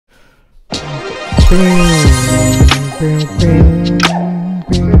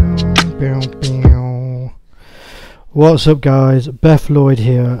What's up guys, Bethan Lloyd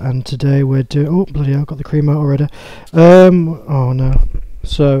here, and today we're doing, oh bloody hell, got the cream out already. Oh no.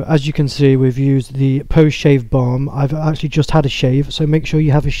 So as you can see, we've used the post shave balm. I've actually just had a shave, so make sure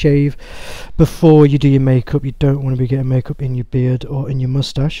you have a shave before you do your makeup. You don't want to be getting makeup in your beard or in your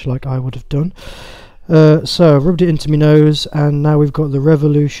moustache like I would have done. So I've rubbed it into my nose, and now we've got the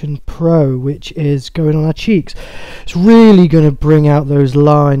Revolution Pro, which is going on our cheeks. It's really going to bring out those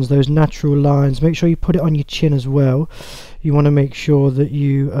lines, those natural lines. Make sure you put it on your chin as well. You want to make sure that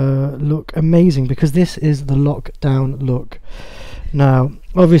you look amazing, because this is the lockdown look. Now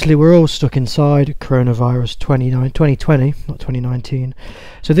obviously we're all stuck inside, coronavirus 2020, not 2019.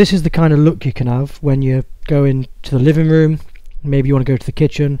 So this is the kind of look you can have when you go into the living room. Maybe you want to go to the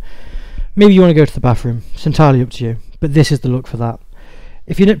kitchen, maybe you want to go to the bathroom. It's entirely up to you, but this is the look for that.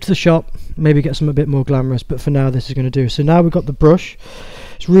 If you nip to the shop, maybe get something a bit more glamorous, but for now this is going to do. So now we've got the brush.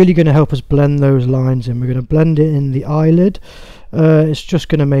 It's really going to help us blend those lines in. We're going to blend it in the eyelid. It's just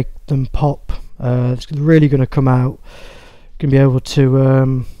going to make them pop. It's really going to come out. Going to be able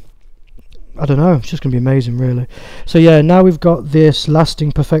to I don't know, it's just going to be amazing really. So yeah, now we've got this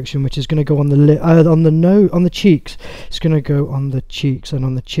lasting perfection, which is going to go on the lip, on the cheeks. It's going to go on the cheeks and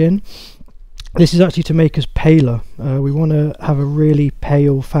on the chin. This is actually to make us paler. We want to have a really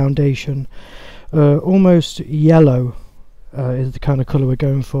pale foundation, almost yellow is the kind of colour we're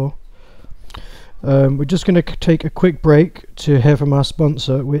going for. We're just going to take a quick break to hear from our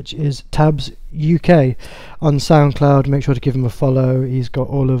sponsor, which is Tabs UK on SoundCloud. Make sure to give him a follow. He's got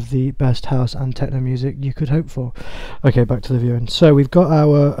all of the best house and techno music you could hope for. Okay, back to the viewing. So we've got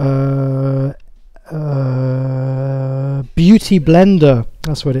our beauty blender.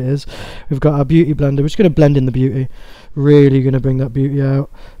 That's what it is. We've got our beauty blender. We're just going to blend in the beauty. Really going to bring that beauty out.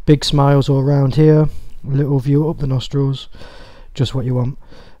 Big smiles all around here. Little view up the nostrils. Just what you want.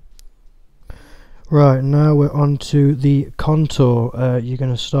 Right, now we're on to the contour. You're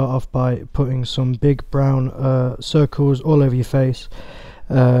going to start off by putting some big brown circles all over your face.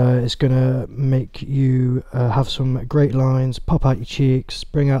 It's going to make you have some great lines, pop out your cheeks,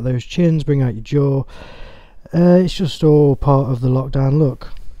 bring out those chins, bring out your jaw. It's just all part of the lockdown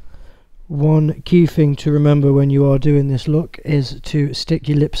look. One key thing to remember when you are doing this look is to stick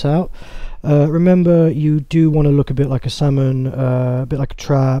your lips out. Remember, you do want to look a bit like a salmon, a bit like a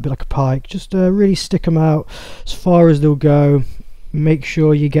trout, a bit like a pike. Just really stick them out as far as they'll go. Make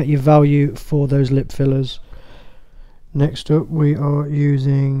sure you get your value for those lip fillers. Next up, we are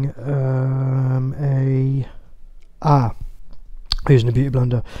using using a beauty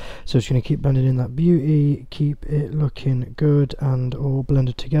blender. So it's going to keep blending in that beauty, keep it looking good and all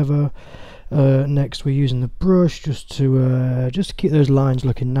blended together. Next we're using the brush just to keep those lines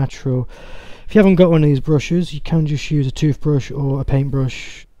looking natural. If you haven't got one of these brushes, you can just use a toothbrush or a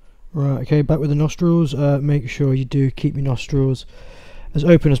paintbrush. Right, okay, back with the nostrils. Make sure you do keep your nostrils as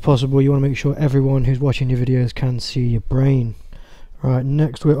open as possible. You want to make sure everyone who's watching your videos can see your brain. Right,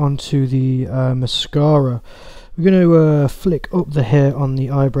 next we're on to the mascara. We're going to flick up the hair on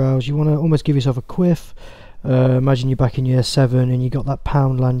the eyebrows. You want to almost give yourself a quiff. Imagine you're back in year 7 and you got that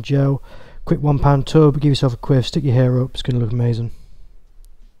Poundland gel. Quick £1 tub, give yourself a quiff, stick your hair up, it's going to look amazing.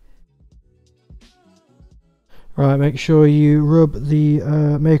 Right, make sure you rub the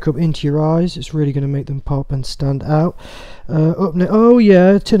makeup into your eyes. It's really going to make them pop and stand out. Oh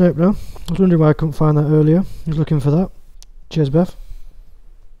yeah, tin opener. I was wondering why I couldn't find that earlier. I was looking for that. Cheers, Beth.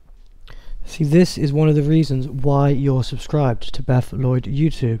 See, this is one of the reasons why you're subscribed to Bethan Lloyd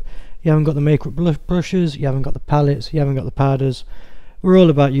YouTube. You haven't got the makeup brushes, you haven't got the palettes, you haven't got the powders. We're all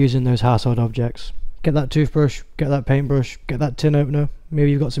about using those household objects. Get that toothbrush, get that paintbrush, get that tin opener. Maybe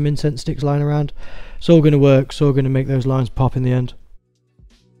you've got some incense sticks lying around. It's all going to work. It's all going to make those lines pop in the end.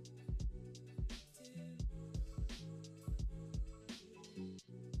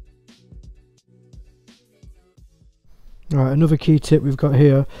 Alright, another key tip we've got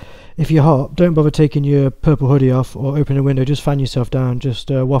here. If you're hot, don't bother taking your purple hoodie off or open a window. Just fan yourself down. Just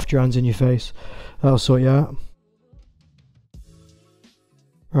waft your hands in your face. That'll sort you out.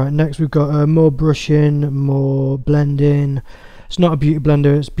 Right, next we've got more brushing, more blending. It's not a beauty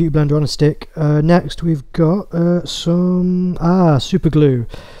blender, it's a beauty blender on a stick. Next we've got some super glue.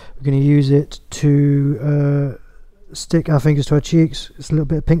 We're going to use it to stick our fingers to our cheeks. It's a little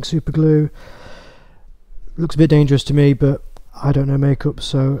bit of pink super glue. Looks a bit dangerous to me, but I don't know makeup,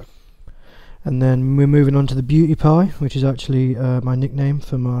 so. And then we're moving on to the beauty pie, which is actually my nickname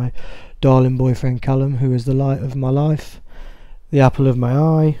for my darling boyfriend Callum, who is the light of my life, the apple of my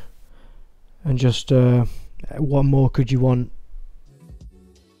eye, and just what more could you want?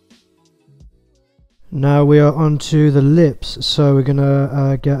 Now we are on to the lips. So we're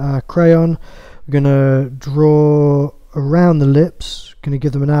gonna get our crayon. We're gonna draw around the lips. Gonna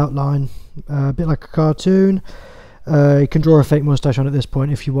give them an outline, a bit like a cartoon. You can draw a fake moustache on at this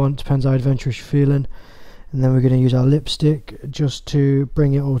point if you want. Depends how adventurous you're feeling. And then we're gonna use our lipstick just to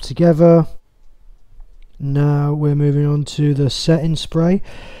bring it all together. Now we're moving on to the setting spray.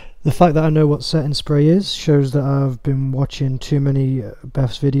 The fact that I know what setting spray is shows that I've been watching too many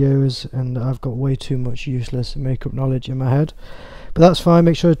Beth's videos and I've got way too much useless makeup knowledge in my head. But that's fine.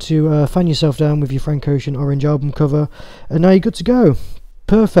 Make sure to fan yourself down with your Frank Ocean orange album cover. And now you're good to go.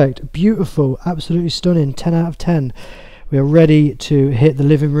 Perfect. Beautiful. Absolutely stunning. 10 out of 10. We are ready to hit the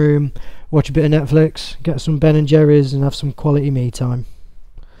living room, watch a bit of Netflix, get some Ben and Jerry's and have some quality me time.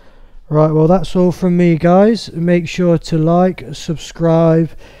 Right, well that's all from me, guys. Make sure to like,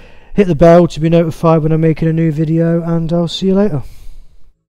 subscribe, hit the bell to be notified when I'm making a new video, and I'll see you later.